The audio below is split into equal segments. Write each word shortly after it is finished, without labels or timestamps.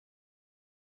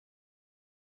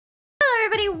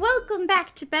Hello everybody, welcome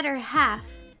back to Better Half.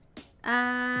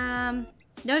 No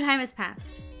time has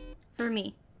passed. For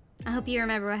me. I hope you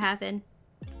remember what happened.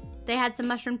 They had some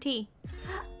mushroom tea.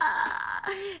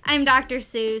 I'm Dr.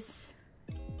 Seuss.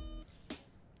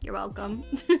 You're welcome.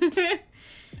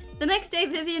 The next day,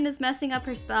 Vivian is messing up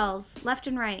her spells, left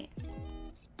and right.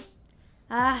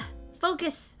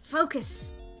 Focus, focus.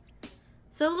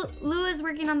 So Lou is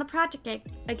working on the project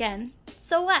again.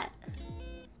 So what?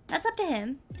 That's up to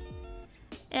him.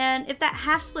 And if that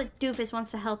half-split doofus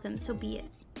wants to help him, so be it.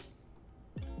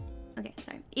 Okay,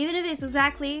 sorry. Even if it's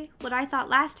exactly what I thought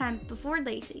last time before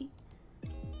Lacey.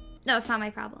 No, it's not my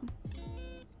problem.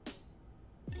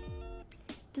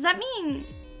 Does that mean...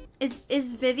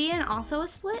 Is Vivian also a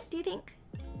split, do you think?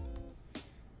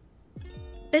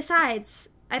 Besides,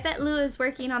 I bet Lou is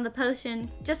working on the potion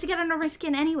just to get under my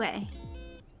skin anyway.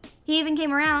 He even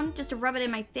came around just to rub it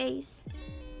in my face.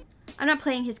 I'm not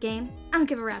playing his game. I don't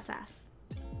give a rat's ass.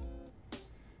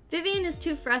 Vivian is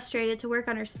too frustrated to work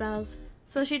on her spells,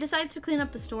 so she decides to clean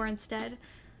up the store instead.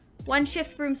 One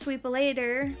shift broom sweep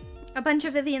later, a bunch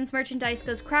of Vivian's merchandise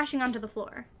goes crashing onto the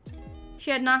floor. She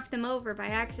had knocked them over by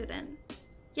accident.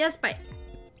 Yes,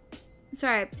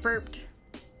 Sorry, I burped.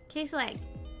 Case leg.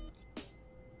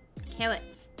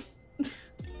 Carrots.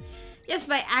 Yes,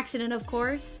 by accident, of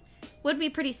course. Would be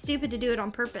pretty stupid to do it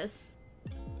on purpose.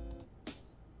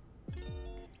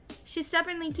 She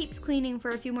stubbornly keeps cleaning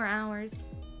for a few more hours.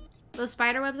 Those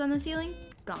spider webs on the ceiling?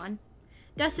 Gone.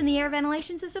 Dust in the air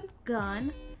ventilation system?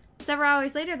 Gone. Several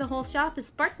hours later, the whole shop is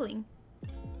sparkling.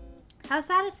 How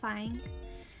satisfying.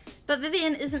 But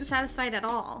Vivian isn't satisfied at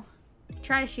all.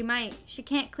 Try as she might, she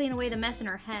can't clean away the mess in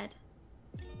her head.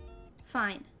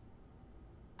 Fine.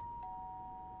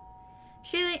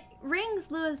 She rings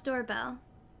Lou's doorbell.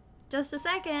 Just a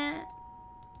second.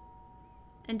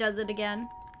 And does it again.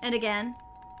 And again.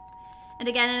 And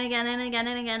again and again and again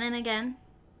and again and again.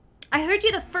 I heard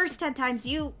you the first 10 times.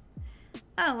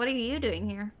 Oh, what are you doing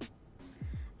here?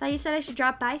 Thought you said I should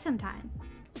drop by sometime.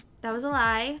 That was a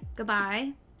lie.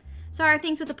 Goodbye. So how are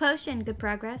things with the potion? Good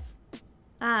progress.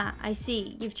 Ah, I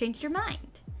see. You've changed your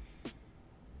mind.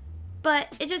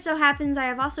 But it just so happens I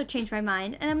have also changed my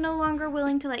mind, and I'm no longer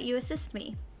willing to let you assist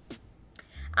me.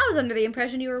 I was under the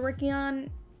impression you were working on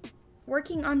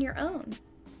your own.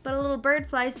 But a little bird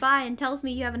flies by and tells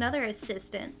me you have another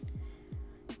assistant.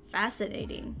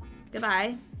 Fascinating.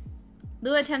 Goodbye.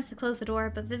 Lou attempts to close the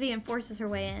door, but Vivian forces her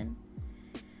way in.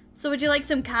 So would you like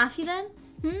some coffee then?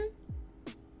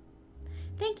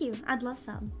 Thank you. I'd love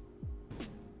some.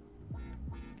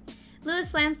 Lou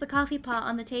slams the coffee pot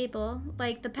on the table,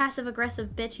 like the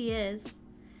passive-aggressive bitch he is.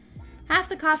 Half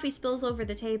the coffee spills over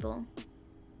the table.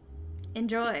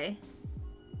 Enjoy.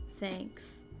 Thanks.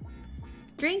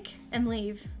 Drink and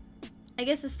leave. I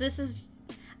guess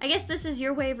this is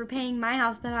your way of repaying my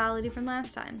hospitality from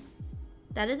last time.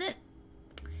 That is it?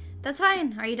 That's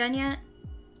fine. Are you done yet?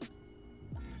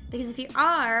 Because if you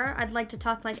are, I'd like to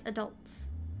talk like adults.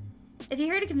 If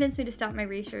you're here to convince me to stop my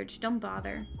research, don't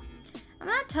bother. I'm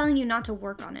not telling you not to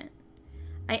work on it.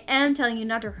 I am telling you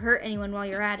not to hurt anyone while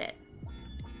you're at it.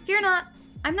 Fear not,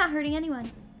 I'm not hurting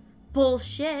anyone.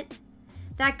 Bullshit.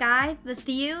 That guy, the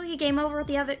Theo, he came over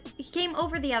the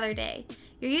other day.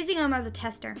 You're using him as a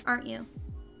tester, aren't you?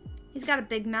 He's got a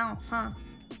big mouth, huh?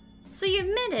 So you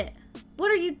admit it. What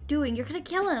are you doing? You're gonna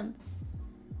kill him.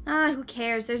 Who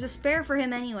cares? There's a spare for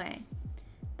him anyway.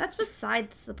 That's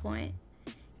besides the point.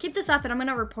 Keep this up and I'm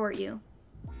gonna report you.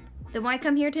 Then why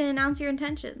come here to announce your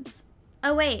intentions?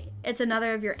 Oh wait, it's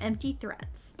another of your empty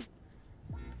threats.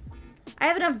 I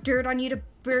have enough dirt on you to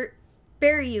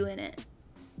bury you in it.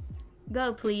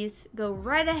 Go, please. Go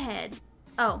right ahead.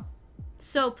 Oh,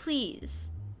 so please.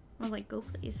 I was like, go,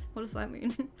 please. What does that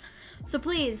mean? So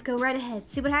please, go right ahead.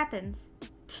 See what happens.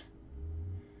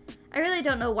 I really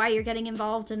don't know why you're getting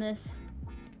involved in this.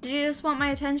 Did you just want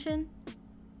my attention?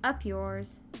 Up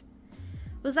yours.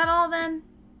 Was that all then?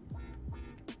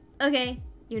 Okay,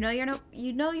 you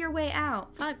know your way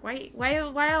out. Fuck, why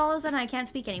all of a sudden I can't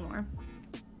speak anymore?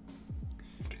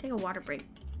 Take a water break.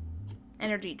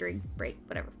 Energy drink break,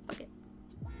 whatever. Fuck it.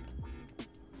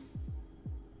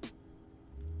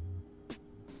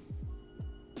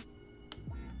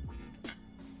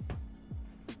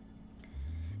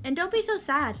 And don't be so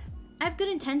sad. I have good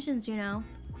intentions, you know.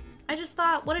 I just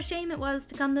thought what a shame it was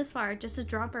to come this far just to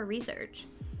drop our research.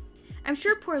 I'm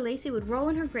sure poor Lacey would roll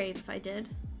in her grave if I did.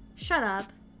 Shut up.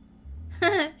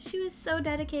 She was so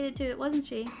dedicated to it, wasn't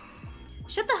she?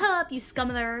 Shut the hell up, you scum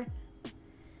of the earth.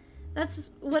 That's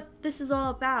what this is all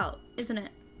about, isn't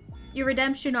it? Your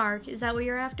redemption arc, is that what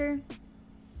you're after?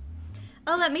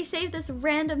 Oh, let me save this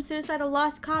random suicidal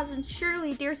lost cause and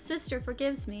surely dear sister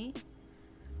forgives me.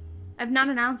 I've not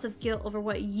an ounce of guilt over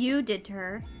what you did to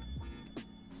her.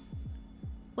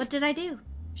 What did I do?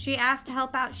 She asked to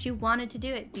help out. She wanted to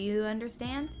do it. Do you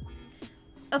understand?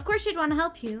 Of course she'd want to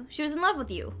help you. She was in love with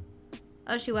you.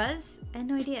 Oh, she was? I had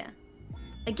no idea.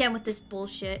 Again with this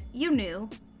bullshit. You knew.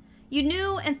 You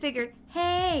knew and figured,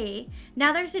 hey,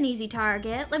 now there's an easy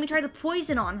target. Let me try the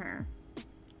poison on her.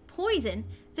 Poison?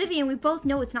 Vivian, we both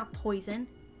know it's not poison.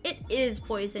 It is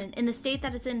poison in the state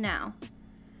that it's in now.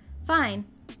 Fine.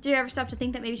 Did you ever stop to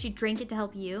think that maybe she drank it to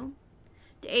help you?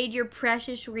 To aid your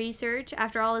precious research?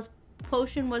 After all, this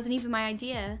potion wasn't even my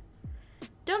idea.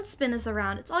 Don't spin this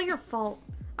around. It's all your fault.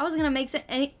 I wasn't gonna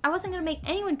make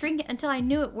anyone drink it until I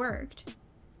knew it worked.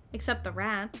 Except the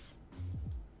rats.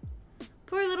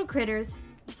 Poor little critters.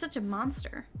 You're such a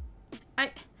monster.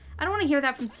 I don't want to hear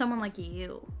that from someone like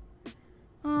you.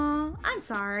 Aw, I'm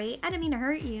sorry. I didn't mean to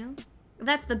hurt you.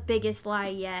 That's the biggest lie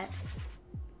yet.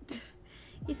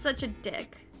 He's such a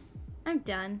dick. I'm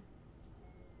done.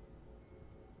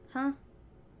 Huh?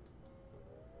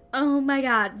 Oh my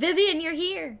god. Vivian, you're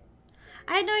here.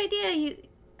 I had no idea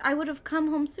I would have come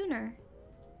home sooner.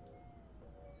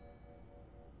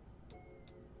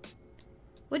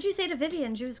 What'd you say to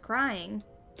Vivian? She was crying.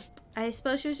 I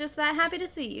suppose she was just that happy to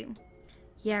see you.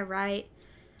 Yeah, right.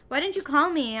 Why didn't you call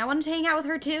me? I wanted to hang out with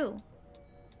her too.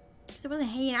 Because I wasn't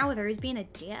hanging out with her. He's being a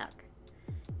dick.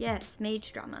 Yes,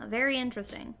 mage drama. Very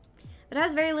interesting. But it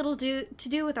has very little to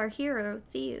do with our hero,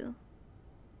 Theo.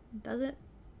 Does it?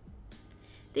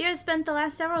 Theo has spent the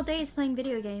last several days playing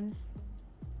video games.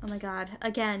 Oh my god.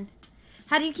 Again.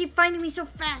 How do you keep finding me so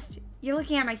fast? You're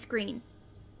looking at my screen.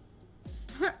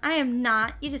 I am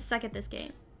not. You just suck at this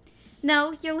game.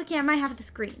 No, you're looking at my half of the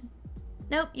screen.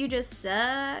 Nope, you just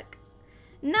suck.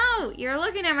 No, you're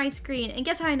looking at my screen. And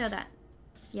guess how I know that?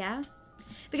 Yeah?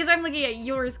 Because I'm looking at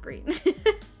your screen.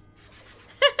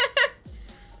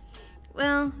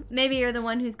 Well, maybe you're the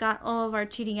one who's got all of our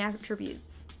cheating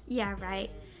attributes. Yeah, right.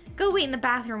 Go wait in the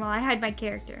bathroom while I hide my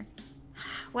character.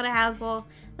 What a hassle.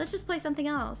 Let's just play something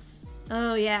else.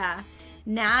 Oh, yeah.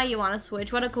 Now you want to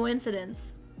switch. What a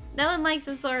coincidence. No one likes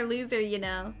a sore loser, you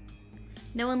know.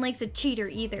 No one likes a cheater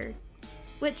either.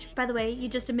 Which, by the way, you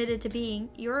just admitted to being.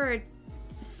 You're a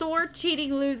sore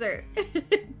cheating loser.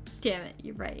 Damn it,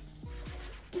 you're right.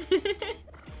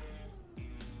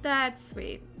 That's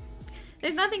sweet.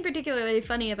 There's nothing particularly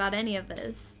funny about any of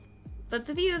this. But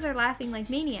the Theos are laughing like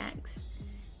maniacs.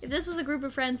 If this was a group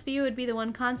of friends, Theo would be the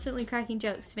one constantly cracking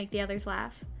jokes to make the others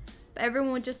laugh. But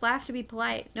everyone would just laugh to be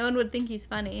polite. No one would think he's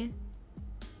funny.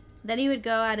 Then he would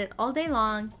go at it all day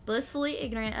long, blissfully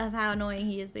ignorant of how annoying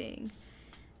he is being.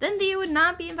 Then Theo would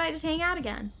not be invited to hang out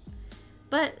again.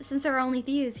 But since there are only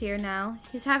Theos here now,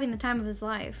 he's having the time of his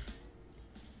life.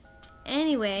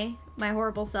 Anyway, my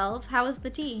horrible self, how was the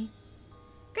tea?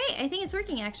 Great, I think it's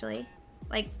working actually.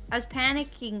 Like, I was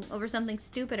panicking over something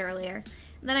stupid earlier.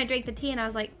 And then I drank the tea and I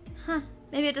was like, huh,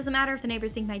 maybe it doesn't matter if the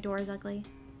neighbors think my door is ugly.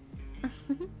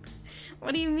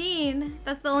 What do you mean?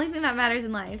 That's the only thing that matters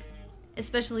in life.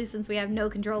 Especially since we have no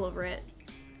control over it.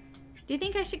 Do you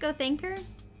think I should go thank her?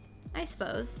 I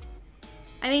suppose.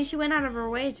 I mean, she went out of her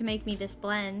way to make me this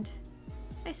blend.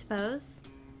 I suppose.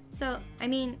 So, I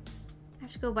mean, I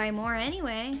have to go buy more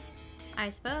anyway.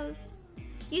 I suppose.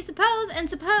 You suppose and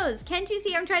suppose. Can't you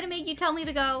see I'm trying to make you tell me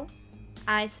to go?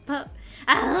 I suppose.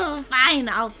 Oh, fine.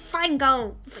 I'll fine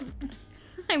go.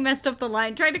 I messed up the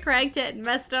line. Tried to correct it and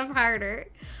messed up harder.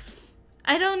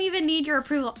 I don't even need your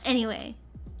approval anyway.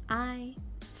 I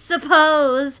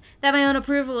suppose that my own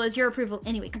approval is your approval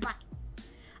anyway. Goodbye.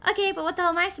 Okay, but what the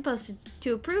hell am I supposed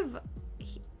to approve?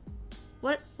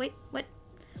 What? Wait, what?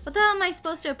 What the hell am I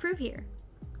supposed to approve here?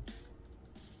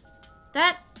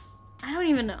 That? I don't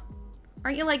even know.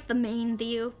 Aren't you like the main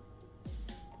Theo?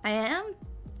 I am?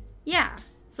 Yeah,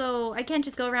 so I can't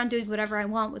just go around doing whatever I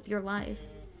want with your life.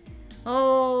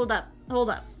 Hold up,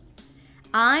 hold up.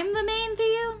 I'm the main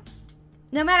Theo?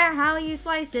 No matter how you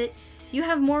slice it, you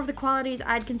have more of the qualities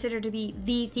I'd consider to be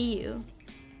the Theo.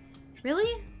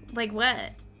 Really? Like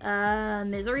what?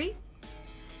 Misery?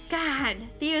 God,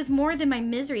 Theo's more than my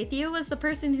misery. Theo was the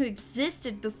person who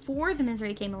existed before the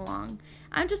misery came along.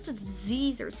 I'm just a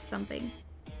disease or something.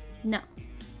 No.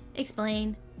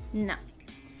 Explain. No.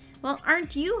 Well,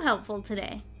 aren't you helpful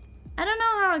today? I don't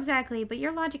know how exactly, but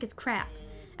your logic is crap.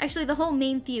 Actually, the whole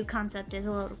main Theo concept is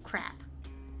a load of crap.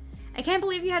 I can't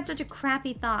believe you had such a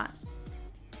crappy thought.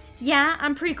 Yeah,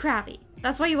 I'm pretty crappy.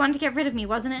 That's why you wanted to get rid of me,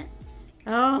 wasn't it?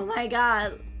 Oh my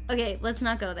god. Okay, let's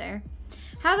not go there.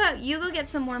 How about you go get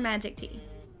some more magic tea?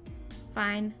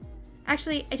 Fine.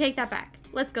 Actually, I take that back.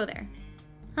 Let's go there.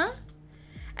 Huh?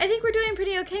 I think we're doing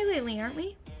pretty okay lately, aren't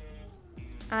we?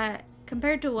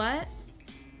 Compared to what?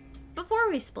 Before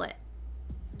we split.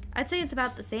 I'd say it's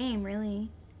about the same, really.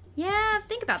 Yeah,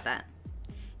 think about that.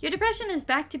 Your depression is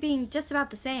back to being just about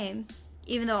the same,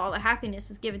 even though all the happiness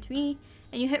was given to me,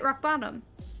 and you hit rock bottom.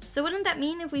 So wouldn't that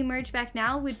mean if we merged back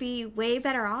now, we'd be way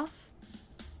better off?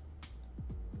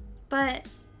 But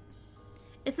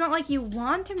it's not like you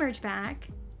want to merge back.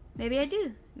 Maybe I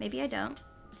do, maybe I don't.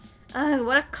 Ugh,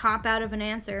 what a cop-out of an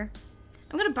answer.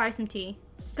 I'm gonna buy some tea.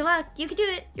 Good luck, you can do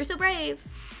it, you're so brave.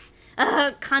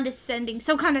 Condescending,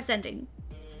 so condescending.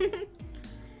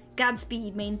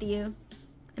 Godspeed, main Theo.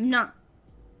 I'm not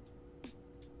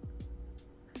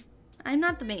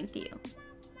the main Theo,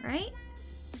 right?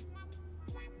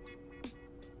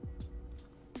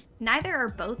 Neither or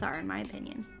both are, in my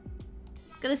opinion.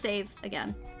 Gonna save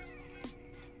again.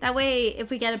 That way, if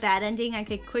we get a bad ending, I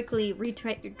could quickly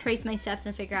retrace my steps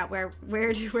and figure out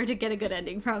where to get a good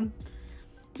ending from.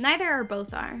 Neither or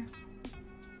both are.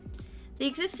 The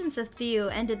existence of Theo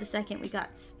ended the second we got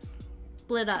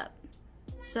split up.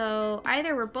 So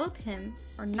either we're both him,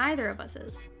 or neither of us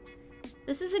is.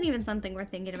 This isn't even something we're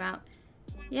thinking about.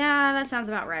 Yeah, that sounds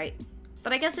about right.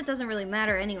 But I guess it doesn't really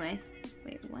matter anyway.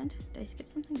 Wait, what? Did I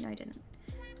skip something? No, I didn't.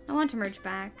 I want to merge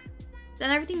back. Then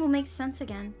everything will make sense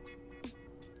again.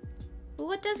 Well,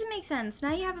 what doesn't make sense?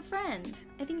 Now you have a friend.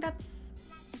 I think that's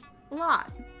a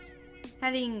lot.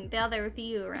 Having the other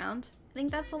Theo around. I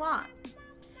think that's a lot.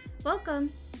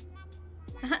 Welcome.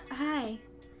 Hi.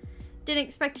 Didn't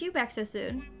expect you back so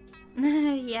soon.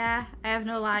 Yeah, I have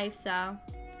no life, so...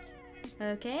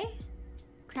 Okay.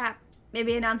 Crap.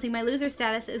 Maybe announcing my loser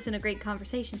status isn't a great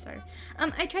conversation starter.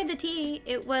 I tried the tea.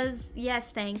 It was...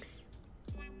 Yes, thanks.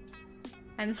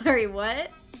 I'm sorry, what?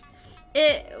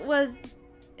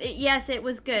 Yes, it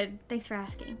was good. Thanks for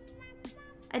asking.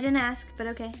 I didn't ask, but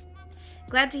okay.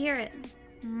 Glad to hear it.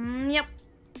 Yep.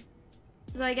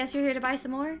 So I guess you're here to buy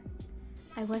some more?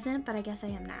 I wasn't, but I guess I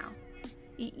am now.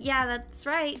 Yeah, that's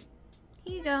right.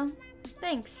 Here you go.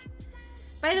 Thanks.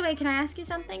 By the way, can I ask you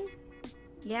something?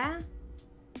 Yeah?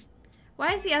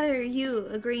 Why is the other you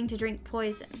agreeing to drink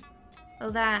poison? Oh,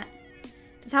 that.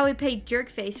 That's how we paid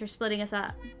Jerkface for splitting us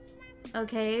up.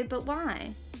 Okay, but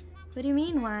why? What do you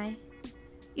mean, why?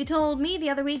 You told me the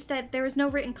other week that there was no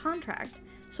written contract,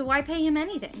 so why pay him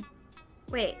anything?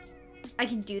 Wait, I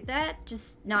can do that?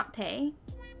 Just not pay?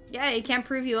 Yeah, you can't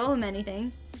prove you owe him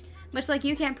anything. Much like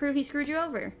you can't prove he screwed you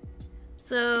over.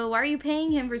 So why are you paying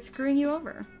him for screwing you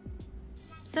over?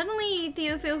 Suddenly,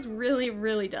 Theo feels really,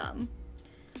 really dumb.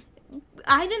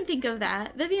 I didn't think of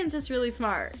that. Vivian's just really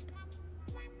smart.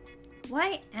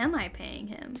 Why am I paying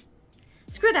him?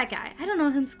 Screw that guy. I don't know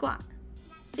him squat.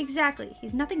 Exactly.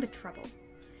 He's nothing but trouble.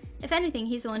 If anything,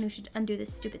 he's the one who should undo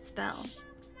this stupid spell.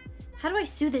 How do I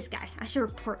sue this guy? I should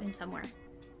report him somewhere.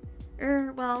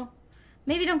 Well,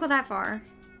 maybe don't go that far.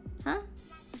 Huh?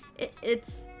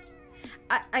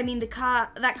 I mean, that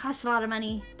costs a lot of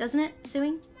money, doesn't it,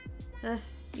 suing? Ugh,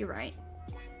 you're right.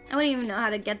 I wouldn't even know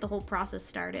how to get the whole process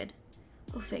started.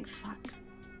 Oh, thank fuck.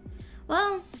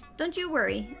 Well, don't you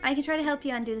worry. I can try to help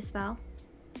you undo the spell.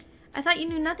 I thought you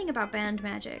knew nothing about band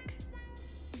magic.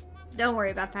 Don't worry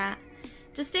about that.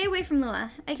 Just stay away from Lua.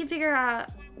 I can figure out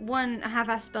one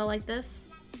half-assed spell like this.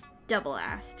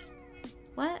 Double-assed.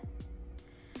 What?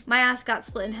 My ass got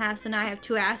split in half, so now I have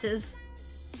two asses.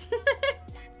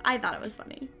 I thought it was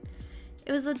funny.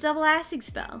 It was a double-assing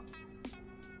spell.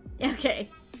 Okay.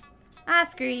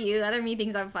 Screw you. Other me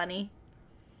thinks I'm funny.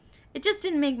 It just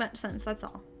didn't make much sense, that's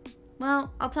all.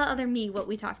 Well, I'll tell other me what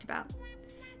we talked about.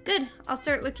 Good. I'll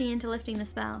start looking into lifting the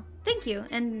spell. Thank you,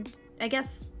 and I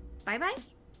guess bye-bye?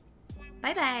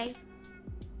 Bye-bye.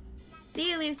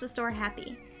 Theo leaves the store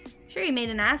happy. Sure, he made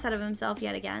an ass out of himself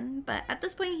yet again, but at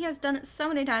this point he has done it so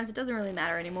many times it doesn't really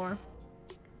matter anymore.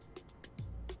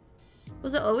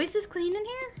 Was it always this clean in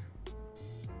here?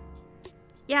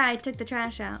 Yeah, I took the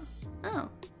trash out. Oh,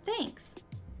 thanks.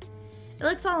 It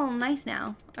looks all nice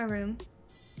now, our room.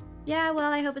 Yeah,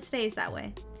 well, I hope it stays that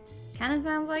way. Kinda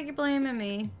sounds like you're blaming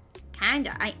me.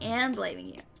 Kinda, I am blaming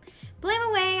you. Blame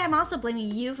away, I'm also blaming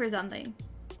you for something.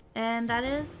 And that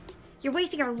is? You're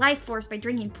wasting our life force by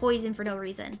drinking poison for no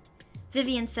reason.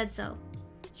 Vivian said so.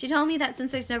 She told me that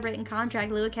since there's no written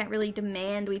contract, Lua can't really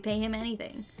demand we pay him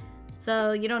anything.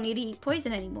 So you don't need to eat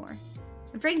poison anymore.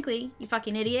 And frankly, you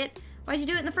fucking idiot, why'd you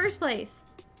do it in the first place?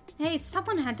 Hey,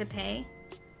 someone had to pay.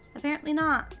 Apparently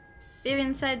not.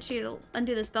 Vivian said she'll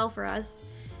undo the spell for us.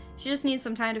 She just needs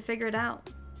some time to figure it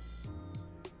out.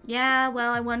 Yeah,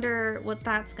 well, I wonder what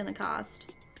that's gonna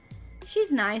cost.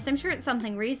 She's nice. I'm sure it's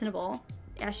something reasonable.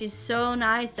 Yeah, she's so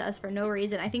nice to us for no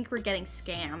reason. I think we're getting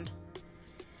scammed.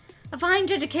 A fine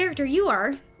judge of character you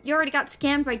are. You already got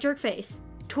scammed by Jerkface.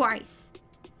 Twice.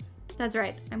 That's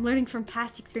right. I'm learning from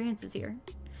past experiences here.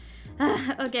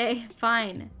 Okay,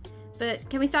 fine. But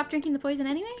can we stop drinking the poison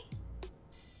anyway?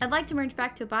 I'd like to merge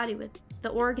back to a body with the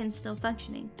organs still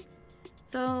functioning.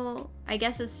 So, I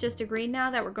guess it's just agreed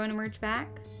now that we're going to merge back?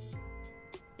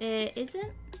 It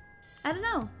isn't? I don't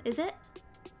know. Is it?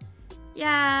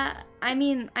 Yeah, I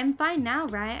mean, I'm fine now,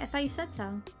 right? I thought you said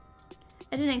so.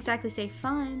 I didn't exactly say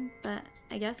fine, but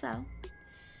I guess so.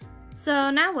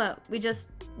 So now what? We just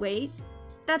wait?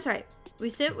 That's right. We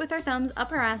sit with our thumbs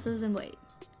up our asses and wait.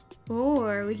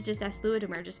 Or we could just ask Lua to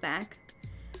merge us back.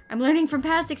 I'm learning from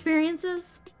past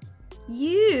experiences.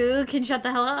 You can shut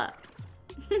the hell up.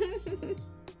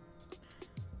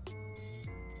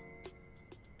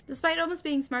 Despite almost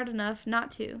being smart enough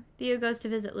not to, Theo goes to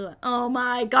visit Lua. Oh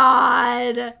my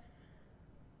god!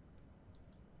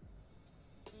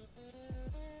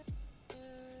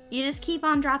 You just keep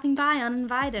on dropping by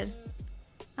uninvited.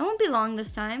 I won't be long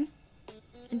this time.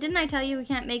 And didn't I tell you we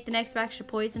can't make the next batch of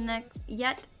poison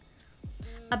yet?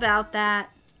 About that,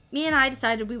 me and I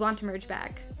decided we want to merge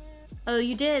back. Oh,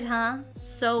 you did, huh?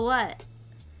 So what?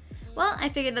 Well, I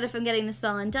figured that if I'm getting the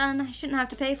spell undone, I shouldn't have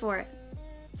to pay for it.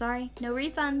 Sorry, no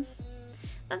refunds.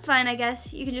 That's fine, I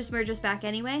guess. You can just merge us back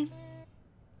anyway.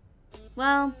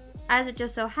 Well, as it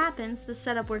just so happens, this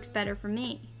setup works better for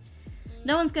me.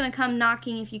 No one's gonna come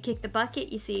knocking if you kick the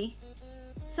bucket, you see.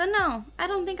 So no, I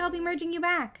don't think I'll be merging you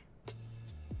back.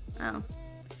 Oh.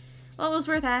 Well, it was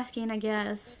worth asking, I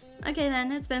guess. Okay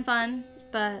then, it's been fun,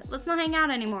 but let's not hang out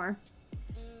anymore.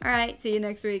 Alright, see you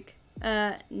next week.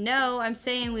 No, I'm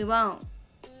saying we won't.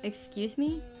 Excuse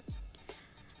me?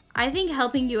 I think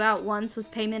helping you out once was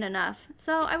payment enough,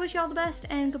 so I wish you all the best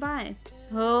and goodbye.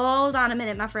 Hold on a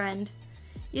minute, my friend.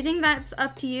 You think that's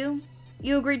up to you?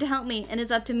 You agreed to help me, and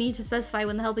it's up to me to specify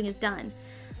when the helping is done.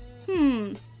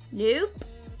 Nope.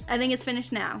 I think it's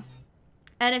finished now.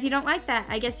 And if you don't like that,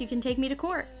 I guess you can take me to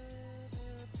court.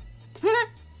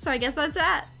 So I guess that's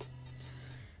that.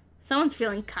 Someone's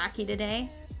feeling cocky today.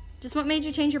 Just what made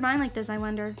you change your mind like this, I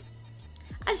wonder?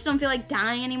 I just don't feel like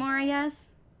dying anymore, I guess.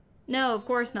 No, of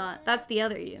course not. That's the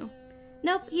other you.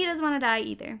 Nope, he doesn't want to die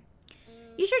either.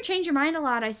 You sure change your mind a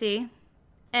lot, I see.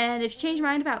 And if you change your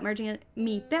mind about merging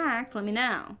me back, let me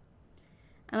know.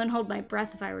 I wouldn't hold my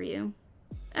breath if I were you.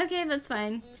 Okay, that's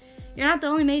fine. You're not the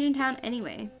only mage in town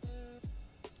anyway.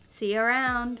 See you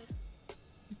around,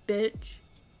 bitch.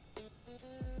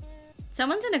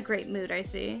 Someone's in a great mood, I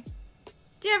see.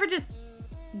 Do you ever just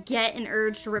get an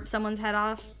urge to rip someone's head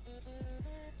off?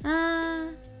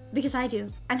 Because I do.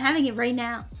 I'm having it right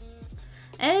now.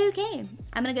 Okay,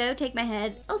 I'm gonna go take my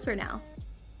head elsewhere now.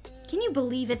 Can you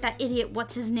believe it, that idiot,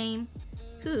 what's his name?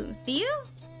 Who, Theo?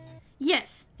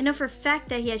 Yes, I know for a fact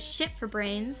that he has shit for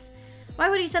brains. Why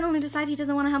would he suddenly decide he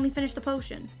doesn't want to help me finish the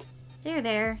potion?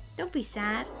 There, don't be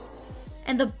sad.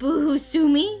 And the boo-hoo sue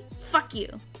me? Fuck you.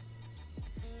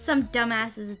 Some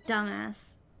dumbass is a dumbass.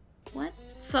 What?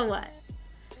 So what?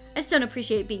 I just don't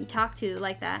appreciate being talked to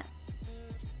like that.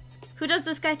 Who does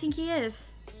this guy think he is?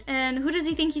 And who does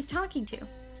he think he's talking to?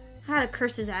 I ought to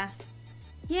curse his ass.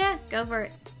 Yeah, go for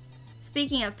it.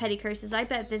 Speaking of petty curses, I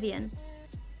bet Vivian.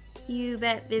 You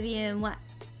bet Vivian what?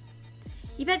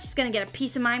 You bet she's gonna get a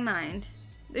piece of my mind.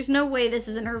 There's no way this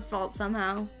isn't her fault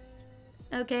somehow.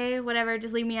 Okay, whatever,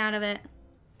 just leave me out of it.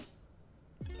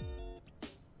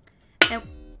 And,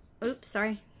 oops,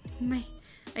 sorry.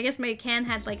 I guess my can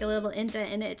had like a little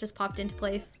indent in it. It just popped into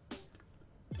place.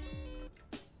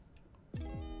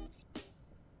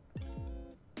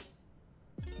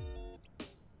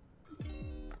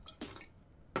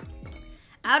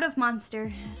 Out of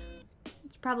monster.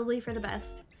 It's probably for the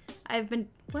best. I've been...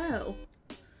 Whoa.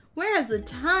 Where has the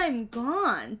time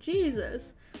gone?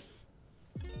 Jesus.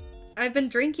 I've been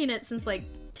drinking it since like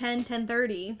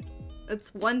 10:30.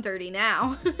 It's 1:30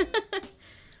 now.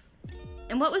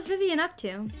 And what was Vivian up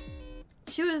to?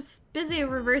 She was busy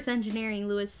reverse engineering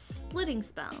Lua's splitting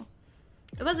spell.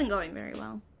 It wasn't going very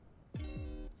well.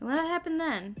 And what happened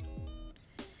then?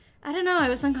 I don't know, I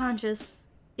was unconscious.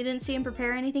 You didn't see him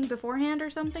prepare anything beforehand or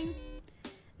something?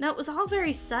 No, it was all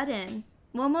very sudden.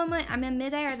 One moment I'm in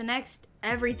midair, the next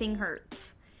everything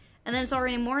hurts. And then it's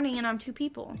already morning and I'm two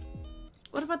people.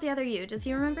 What about the other you? Does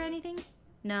he remember anything?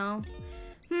 No.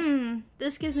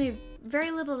 This gives me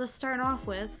very little to start off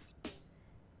with.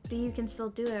 But you can still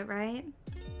do it, right?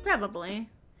 Probably.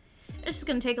 It's just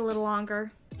gonna take a little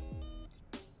longer.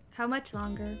 How much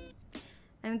longer?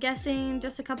 I'm guessing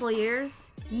just a couple of years.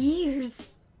 Years?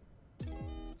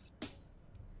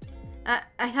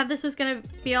 I thought this was gonna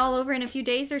be all over in a few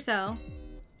days or so.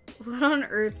 What on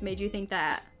earth made you think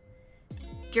that?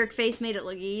 Jerkface made it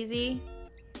look easy?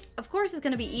 Of course it's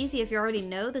gonna be easy if you already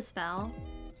know the spell.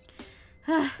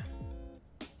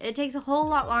 It takes a whole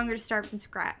lot longer to start from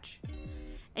scratch.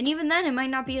 And even then, it might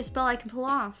not be a spell I can pull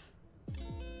off.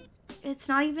 It's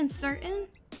not even certain?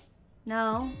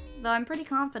 No, though I'm pretty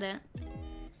confident.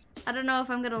 I don't know if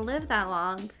I'm gonna live that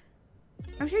long.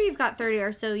 I'm sure you've got 30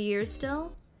 or so years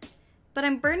still. But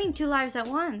I'm burning 2 lives at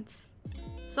once.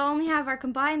 So I'll only have our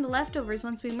combined leftovers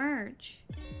once we merge.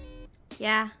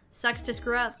 Yeah, sucks to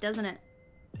screw up, doesn't it?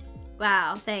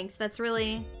 Wow, thanks. That's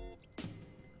really...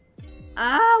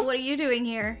 Ah, what are you doing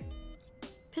here?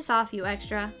 Piss off, you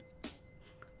extra.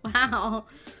 Wow.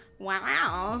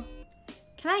 Wow.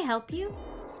 Can I help you?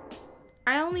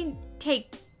 I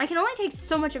can only take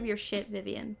so much of your shit,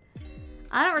 Vivian.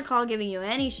 I don't recall giving you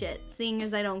any shit, seeing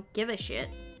as I don't give a shit.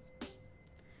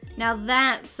 Now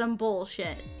that's some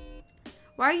bullshit.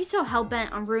 Why are you so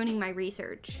hell-bent on ruining my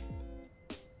research?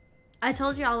 I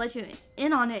told you I'll let you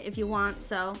in on it if you want,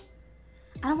 so...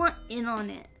 I don't want in on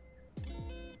it.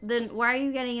 Then why are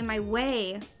you getting in my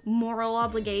way? Moral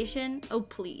obligation? Oh,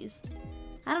 please.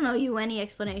 I don't owe you any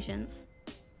explanations.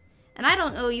 And I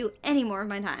don't owe you any more of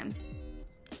my time.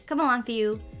 Come along,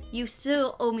 Theo. You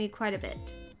still owe me quite a bit.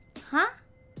 Huh?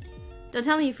 Don't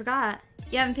tell me you forgot.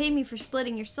 You haven't paid me for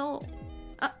splitting your soul.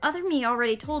 Other me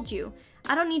already told you.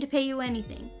 I don't need to pay you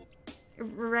anything.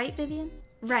 Right, Vivian?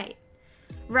 Right.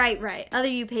 Right. Other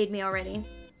you paid me already.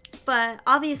 But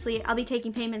obviously, I'll be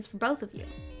taking payments for both of you.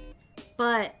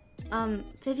 But,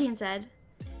 Vivian said,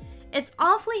 it's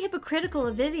awfully hypocritical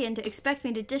of Vivian to expect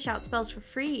me to dish out spells for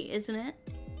free, isn't it?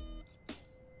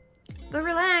 But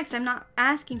relax, I'm not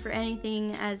asking for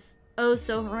anything as oh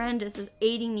so horrendous as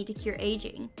aiding me to cure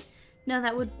aging. No,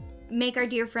 that would make our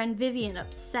dear friend Vivian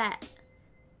upset.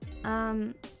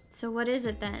 So what is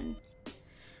it then?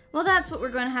 Well, that's what we're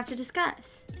going to have to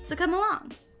discuss. So come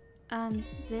along.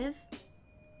 Viv?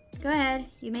 Go ahead,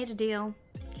 you made a deal.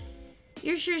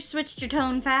 You sure switched your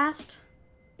tone fast?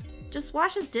 Just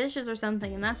wash his dishes or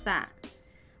something, and that's that.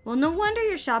 Well, no wonder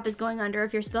your shop is going under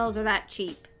if your spells are that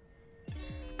cheap.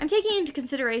 I'm taking into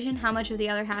consideration how much of the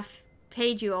other half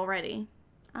paid you already.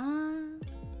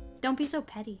 Don't be so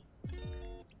petty.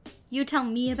 You tell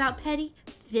me about petty,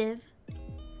 Viv.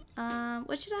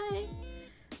 What should I...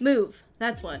 Move,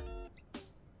 that's what.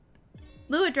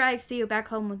 Lua drags Theo back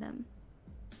home with him.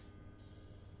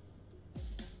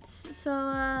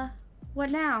 So, what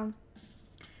now?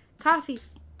 Coffee.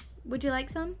 Would you like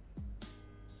some?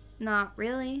 Not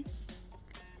really.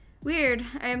 Weird.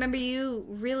 I remember you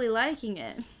really liking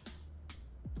it.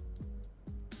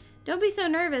 Don't be so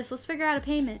nervous. Let's figure out a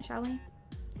payment, shall we?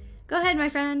 Go ahead, my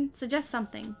friend. Suggest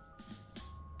something.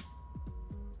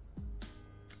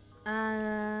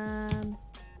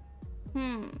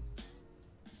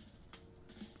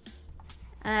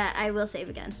 I will save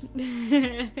again.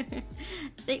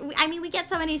 I mean, we get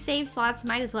so many save slots,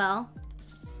 might as well.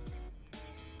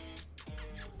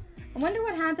 I wonder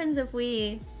what happens if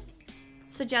we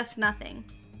suggest nothing.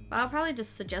 But I'll probably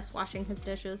just suggest washing his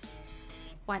dishes.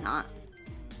 Why not?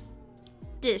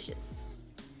 Dishes.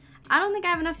 I don't think I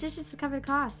have enough dishes to cover the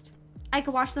cost. I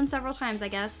could wash them several times, I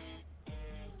guess.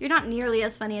 You're not nearly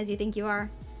as funny as you think you are.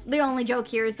 The only joke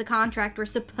here is the contract we're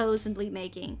supposedly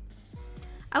making.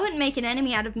 I wouldn't make an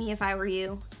enemy out of me if I were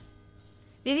you.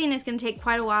 Vivian is going to take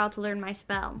quite a while to learn my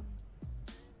spell.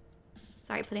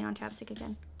 Sorry, putting on chapstick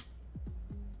again.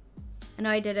 I know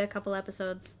I did it a couple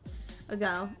episodes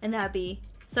ago, and that'd be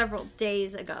several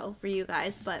days ago for you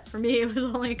guys, but for me it was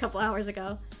only a couple hours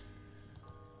ago.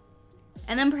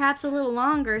 And then perhaps a little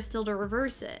longer still to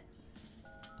reverse it.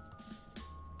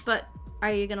 But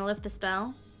are you going to lift the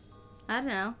spell? I don't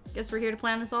know. Guess we're here to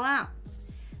plan this all out.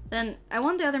 Then I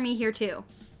want the other me here too,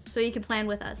 so you can plan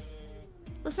with us.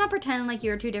 Let's not pretend like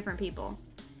you're two different people.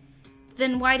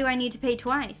 Then why do I need to pay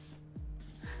twice?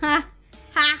 Ha!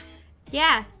 Ha!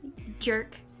 Yeah,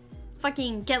 jerk.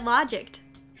 Fucking get logicked.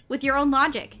 With your own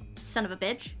logic, son of a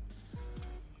bitch.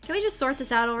 Can we just sort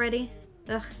this out already?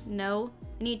 Ugh, no.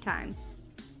 I need time.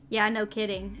 Yeah, no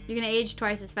kidding. You're gonna age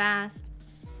twice as fast.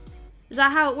 Is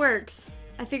that how it works?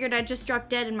 I figured I'd just struck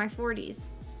dead in my 40s.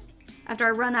 After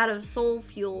I run out of soul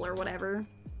fuel or whatever.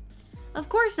 Of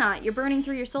course not. You're burning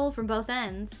through your soul from both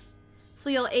ends. So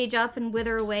you'll age up and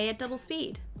wither away at double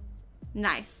speed.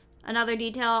 Nice. Another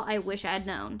detail I wish I had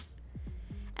known.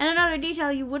 And another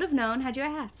detail you would have known had you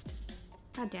asked.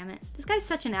 God damn it. This guy's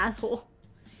such an asshole.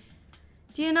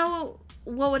 Do you know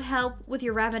what would help with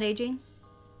your rapid aging?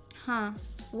 Huh.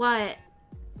 What?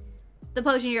 The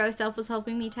potion your other self was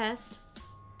helping me test.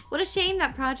 What a shame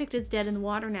that project is dead in the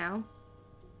water now.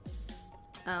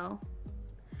 Oh.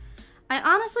 I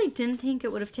honestly didn't think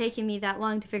it would have taken me that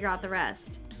long to figure out the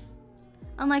rest.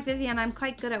 Unlike Vivian, I'm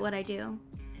quite good at what I do.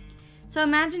 So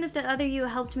imagine if the other you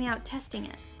helped me out testing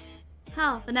it.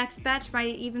 Hell, the next batch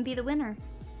might even be the winner.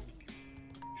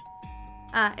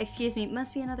 Excuse me,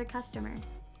 must be another customer.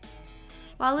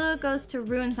 While Lua goes to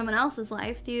ruin someone else's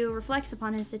life, Theo reflects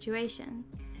upon his situation.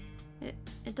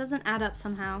 It doesn't add up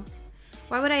somehow.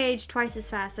 Why would I age twice as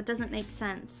fast? That doesn't make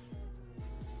sense.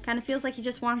 Kind of feels like he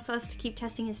just wants us to keep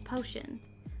testing his potion.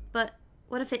 But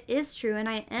what if it is true and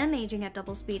I am aging at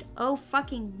double speed? Oh,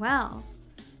 fucking well.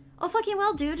 Oh, fucking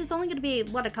well, dude. It's only gonna be,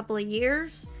 what, a couple of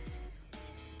years?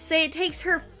 Say it takes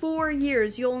her 4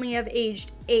 years. You only have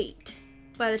aged 8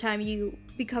 by the time you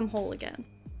become whole again.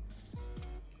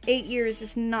 8 years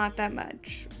is not that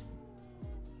much.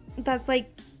 That's like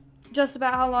just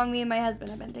about how long me and my husband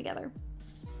have been together.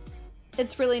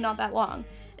 It's really not that long,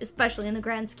 especially in the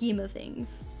grand scheme of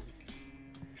things.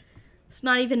 It's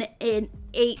not even an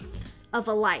eighth of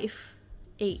a life.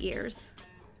 8 years.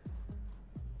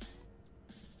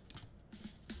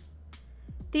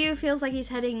 Theo feels like he's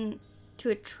heading to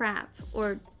a trap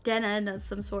or dead end of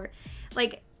some sort.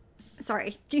 Like,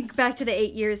 sorry, back to the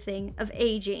 8 years thing of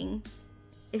aging.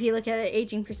 If you look at an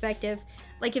aging perspective,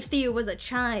 like if Theo was a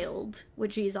child,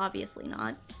 which he's obviously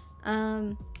not,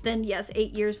 then yes,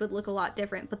 8 years would look a lot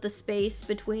different. But the space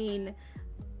between,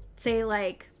 say,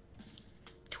 like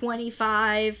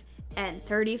 25 and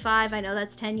 35, I know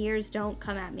that's 10 years, don't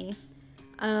come at me,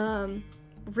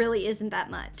 really isn't that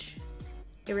much.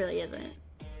 It really isn't.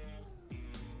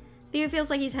 Theo feels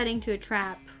like he's heading to a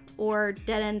trap or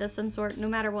dead end of some sort, no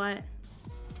matter what.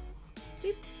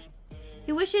 Beep.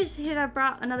 He wishes he had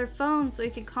brought another phone so he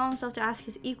could call himself to ask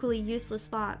his equally useless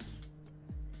thoughts.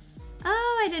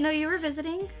 Oh, I didn't know you were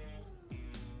visiting.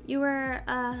 You were,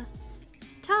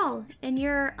 tall, and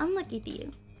you're unlucky, Theo.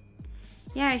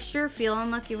 Yeah, I sure feel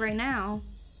unlucky right now.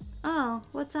 Oh,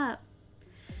 what's up?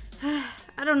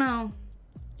 I don't know.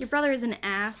 Your brother is an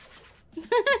ass.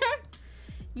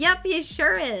 Yep, he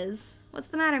sure is. What's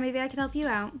the matter? Maybe I could help you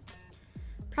out.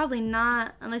 Probably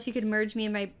not, unless you could merge me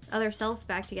and my other self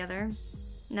back together.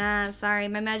 Nah, sorry,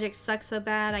 my magic sucks so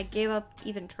bad I gave up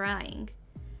even trying.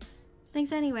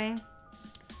 Thanks anyway.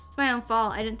 It's my own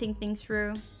fault, I didn't think things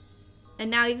through.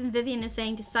 And now even Vivian is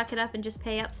saying to suck it up and just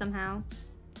pay up somehow.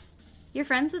 You're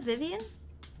friends with Vivian?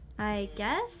 I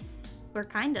guess? Or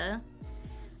kinda.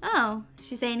 Oh,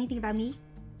 she say anything about me?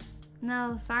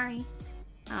 No, sorry.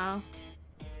 Oh.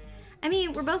 I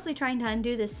mean, we're mostly trying to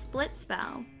undo this split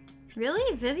spell.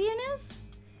 Really? Vivian is?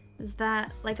 Is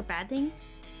that, like, a bad thing?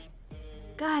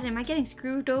 God, am I getting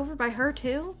screwed over by her,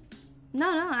 too?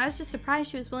 No, I was just surprised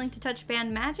she was willing to touch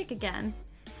band magic again.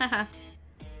 Haha.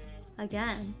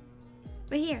 Again.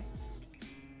 But here.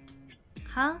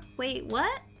 Huh? Wait,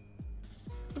 what?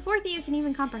 Before Theo can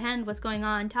even comprehend what's going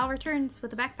on, Tal returns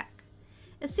with a backpack.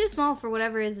 It's too small for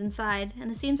whatever is inside, and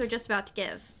the seams are just about to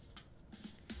give.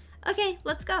 Okay,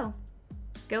 let's go.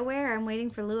 Go where? I'm waiting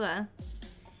for Lua.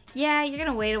 Yeah, you're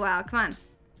gonna wait a while. Come on.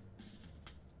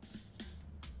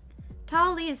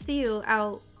 Tal leads Theo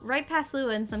out right past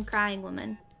Lua and some crying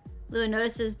woman. Lua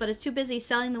notices, but is too busy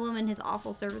selling the woman his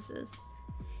awful services.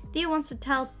 Theo wants to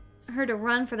tell her to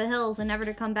run for the hills and never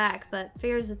to come back, but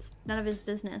figures it's none of his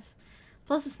business.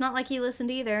 Plus, it's not like he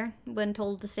listened either when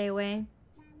told to stay away.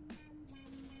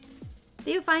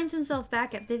 Theo finds himself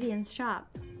back at Vivian's shop.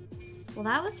 Well,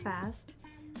 that was fast.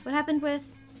 What happened with...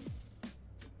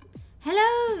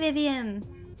 Hello, Vivian!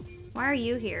 Why are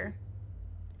you here?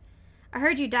 I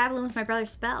heard you dabbling with my brother's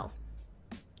spell.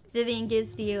 Vivian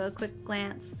gives Theo a quick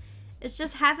glance. It's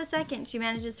just half a second she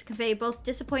manages to convey both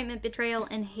disappointment, betrayal,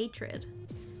 and hatred.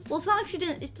 Well, it's not like she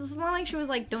didn't... It's not like she was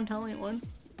like, don't tell anyone.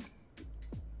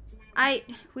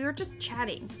 We were just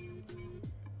chatting.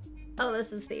 Oh,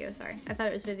 this is Theo, sorry. I thought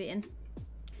it was Vivian.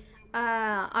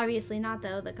 Obviously not,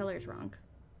 though. The color's wrong.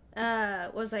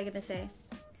 What was I gonna say?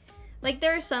 Like,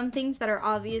 there are some things that are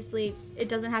obviously, it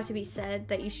doesn't have to be said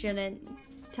that you shouldn't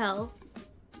tell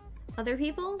other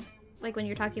people, like when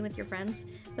you're talking with your friends,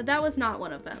 but that was not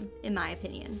one of them, in my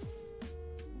opinion.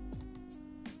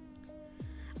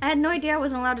 I had no idea I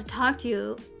wasn't allowed to talk to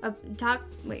you,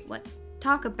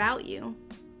 talk about you.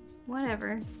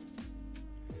 Whatever.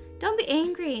 Don't be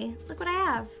angry. Look what I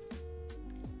have.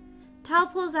 Tal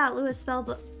pulls out Lua's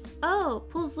spellbook. Oh,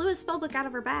 pulls Lua's spellbook out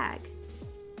of her bag.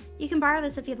 You can borrow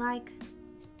this if you'd like.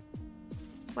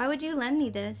 Why would you lend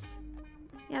me this?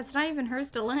 Yeah, it's not even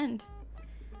hers to lend.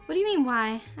 What do you mean,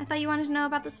 why? I thought you wanted to know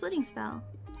about the splitting spell.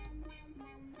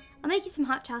 I'll make you some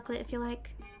hot chocolate if you like.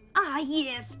 Ah,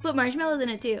 yes! Put marshmallows in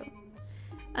it, too.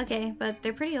 Okay, but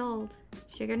they're pretty old.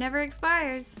 Sugar never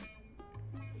expires.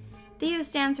 Theo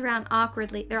stands around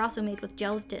awkwardly. They're also made with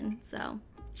gelatin, so...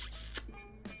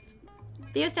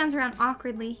 Theo stands around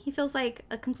awkwardly. He feels like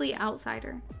a complete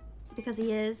outsider. Because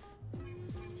he is.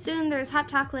 Soon there's hot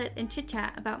chocolate and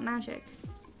chit-chat about magic.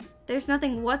 There's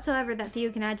nothing whatsoever that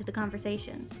Theo can add to the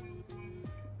conversation.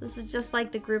 This is just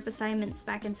like the group assignments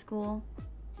back in school.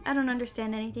 I don't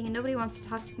understand anything and nobody wants to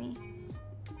talk to me.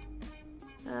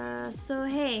 So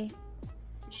hey,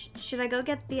 should I go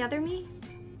get the other me?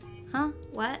 Huh?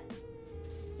 What?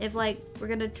 If, like, we're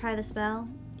gonna try the spell,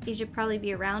 you should probably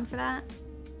be around for that.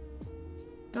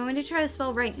 You want me to try the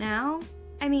spell right now?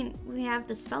 I mean, we have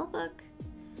the spell book.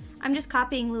 I'm just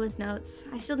copying Lua's notes.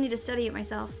 I still need to study it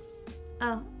myself.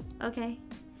 Oh, okay.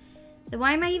 Then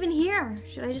why am I even here?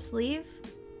 Should I just leave?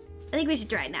 I think we should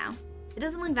try it now. It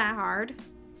doesn't look that hard.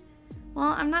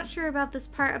 Well, I'm not sure about this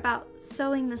part about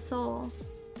sewing the soul.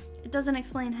 It doesn't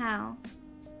explain how.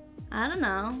 I don't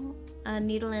know. A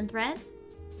needle and thread?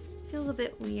 Feels a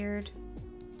bit weird.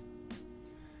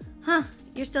 Huh,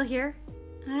 you're still here?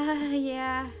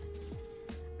 Yeah.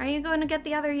 Are you going to get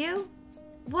the other you?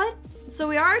 What? So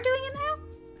we are doing it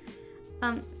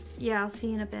now? Yeah, I'll see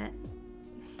you in a bit.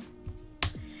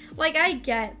 Like, I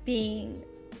get being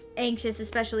anxious,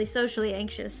 especially socially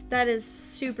anxious. That is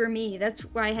super me. That's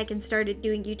why I heckin' started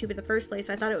doing YouTube in the first place.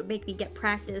 I thought it would make me get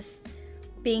practice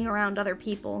being around other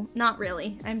people. Not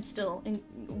really. I'm still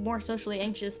more socially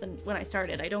anxious than when I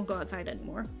started. I don't go outside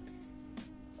anymore.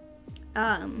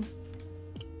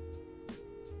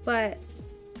 But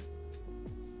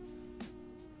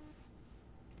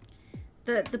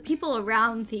the people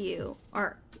around you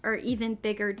are even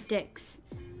bigger dicks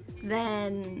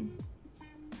than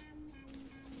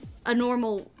a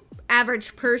normal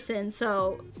average person,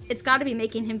 so it's got to be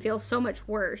making him feel so much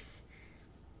worse.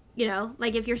 You know,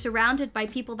 like if you're surrounded by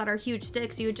people that are huge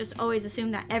dicks, you would just always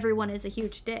assume that everyone is a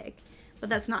huge dick, but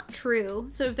that's not true.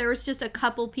 So if there was just a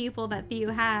couple people that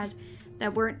Theo had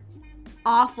that weren't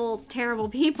awful, terrible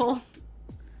people,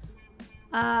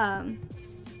 sorry,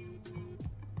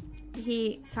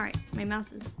 my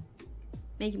mouse is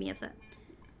making me upset.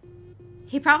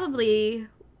 He probably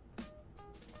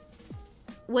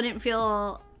wouldn't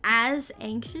feel as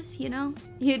anxious, you know?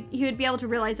 He would be able to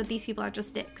realize that these people are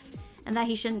just dicks and that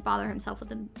he shouldn't bother himself with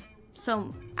them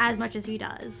as much as he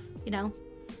does, you know?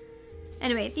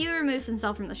 Anyway, Theo removes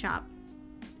himself from the shop.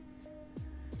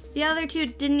 The other two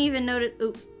didn't even notice.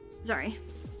 Oh, sorry.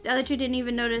 The other two didn't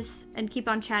even notice and keep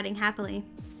on chatting happily.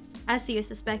 As Theo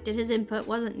suspected, his input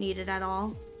wasn't needed at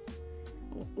all.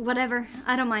 Whatever,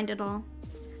 I don't mind at all.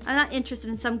 I'm not interested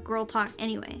in some girl talk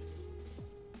anyway.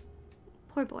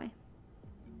 Poor boy.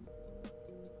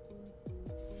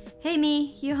 Hey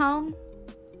me, you home?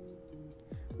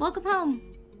 Welcome home.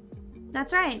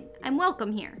 That's right, I'm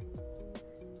welcome here.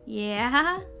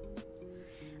 Yeah?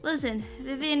 Listen,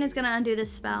 Vivian is gonna undo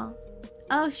this spell.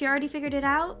 Oh, she already figured it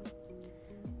out?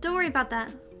 Don't worry about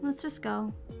that. Let's just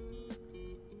go.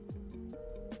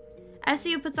 As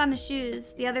Theo puts on his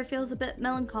shoes, the other feels a bit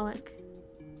melancholic.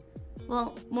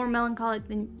 Well, more melancholic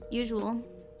than usual.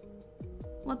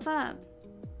 What's up?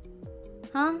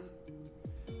 Huh?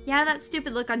 Yeah, that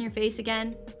stupid look on your face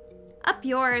again. Up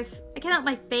yours. I can't help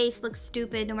my face look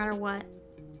stupid no matter what.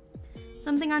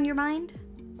 Something on your mind?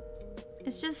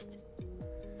 It's just...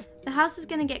 the house is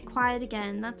gonna get quiet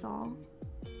again, that's all.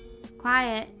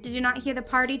 Quiet? Did you not hear the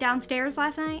party downstairs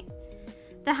last night?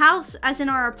 The house, as in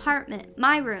our apartment,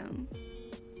 my room.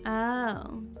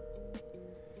 Oh.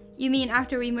 You mean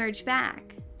after we merge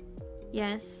back?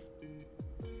 Yes.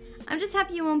 I'm just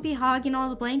happy you won't be hogging all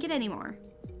the blanket anymore.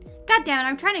 God damn it,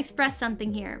 I'm trying to express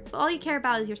something here, but all you care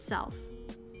about is yourself.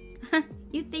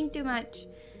 You think too much.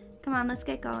 Come on, let's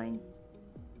get going.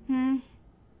 I'm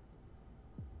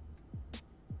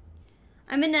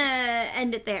gonna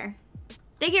end it there.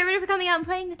 Thank you everybody for coming out and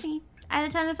playing with me. I had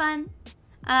a ton of fun.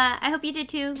 I hope you did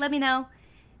too. Let me know.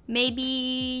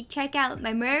 Maybe check out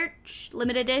my merch,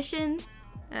 limited edition.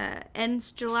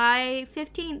 Ends July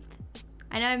 15th.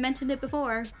 I know I've mentioned it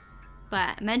before,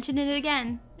 but I'm mentioning it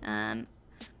again.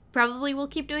 Probably will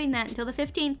keep doing that until the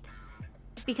 15th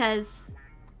because,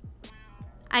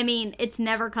 I mean, it's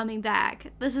never coming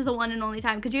back. This is the one and only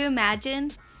time. Could you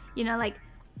imagine, you know, like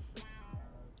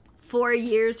 4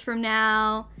 years from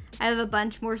now, I have a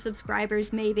bunch more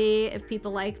subscribers maybe, if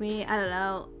people like me. I don't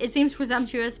know. It seems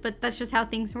presumptuous, but that's just how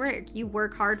things work. You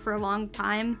work hard for a long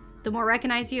time, the more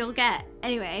recognized you'll get.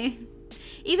 Anyway,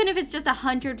 even if it's just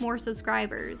 100 more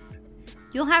subscribers,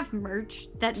 you'll have merch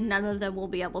that none of them will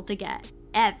be able to get.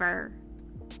 Ever.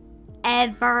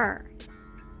 Ever.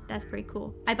 That's pretty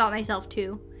cool. I bought myself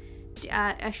too.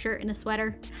 A shirt and a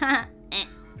sweater.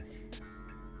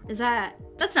 That's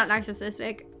not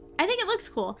narcissistic. I think it looks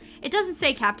cool. It doesn't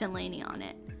say Captain Laney on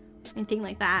it. Anything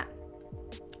like that.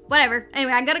 Whatever.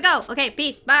 Anyway, I gotta go. Okay,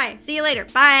 peace. Bye. See you later.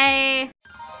 Bye.